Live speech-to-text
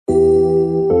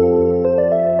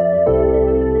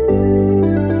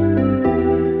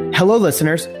Hello,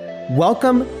 listeners.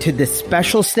 Welcome to this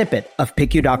special snippet of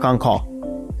PICU Doc on Call.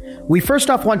 We first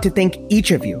off want to thank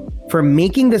each of you for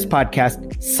making this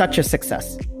podcast such a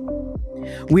success.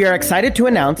 We are excited to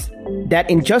announce that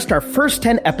in just our first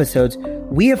 10 episodes,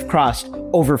 we have crossed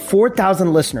over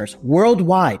 4,000 listeners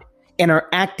worldwide and are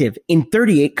active in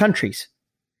 38 countries.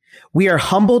 We are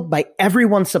humbled by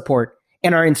everyone's support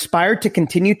and are inspired to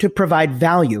continue to provide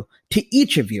value to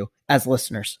each of you as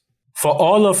listeners. For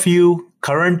all of you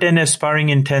current and aspiring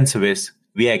intensivists,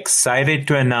 we are excited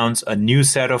to announce a new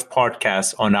set of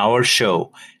podcasts on our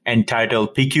show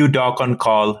entitled PICU Doc on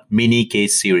Call Mini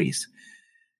Case Series.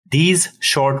 These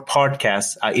short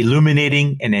podcasts are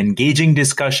illuminating and engaging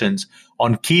discussions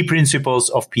on key principles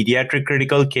of pediatric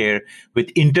critical care with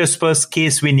interspersed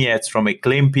case vignettes from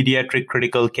acclaimed pediatric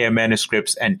critical care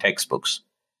manuscripts and textbooks.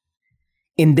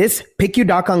 In this PICU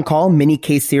Doc on Call mini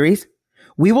case series,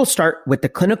 we will start with the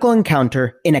clinical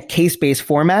encounter in a case-based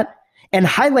format and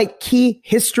highlight key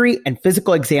history and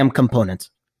physical exam components.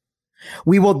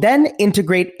 We will then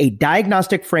integrate a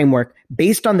diagnostic framework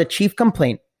based on the chief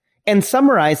complaint and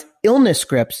summarize illness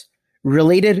scripts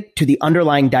related to the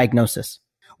underlying diagnosis.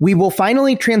 We will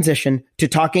finally transition to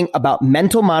talking about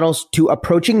mental models to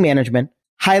approaching management,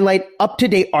 highlight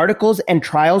up-to-date articles and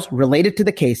trials related to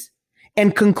the case,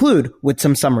 and conclude with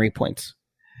some summary points.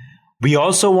 We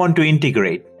also want to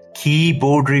integrate key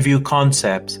board review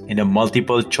concepts in a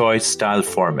multiple choice style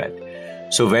format.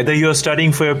 So whether you're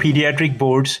studying for your pediatric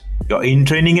boards, your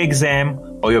in-training exam,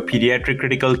 or your pediatric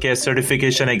critical care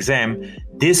certification exam,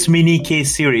 this mini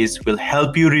case series will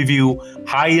help you review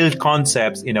high-yield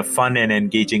concepts in a fun and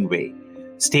engaging way.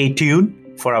 Stay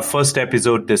tuned for our first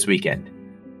episode this weekend.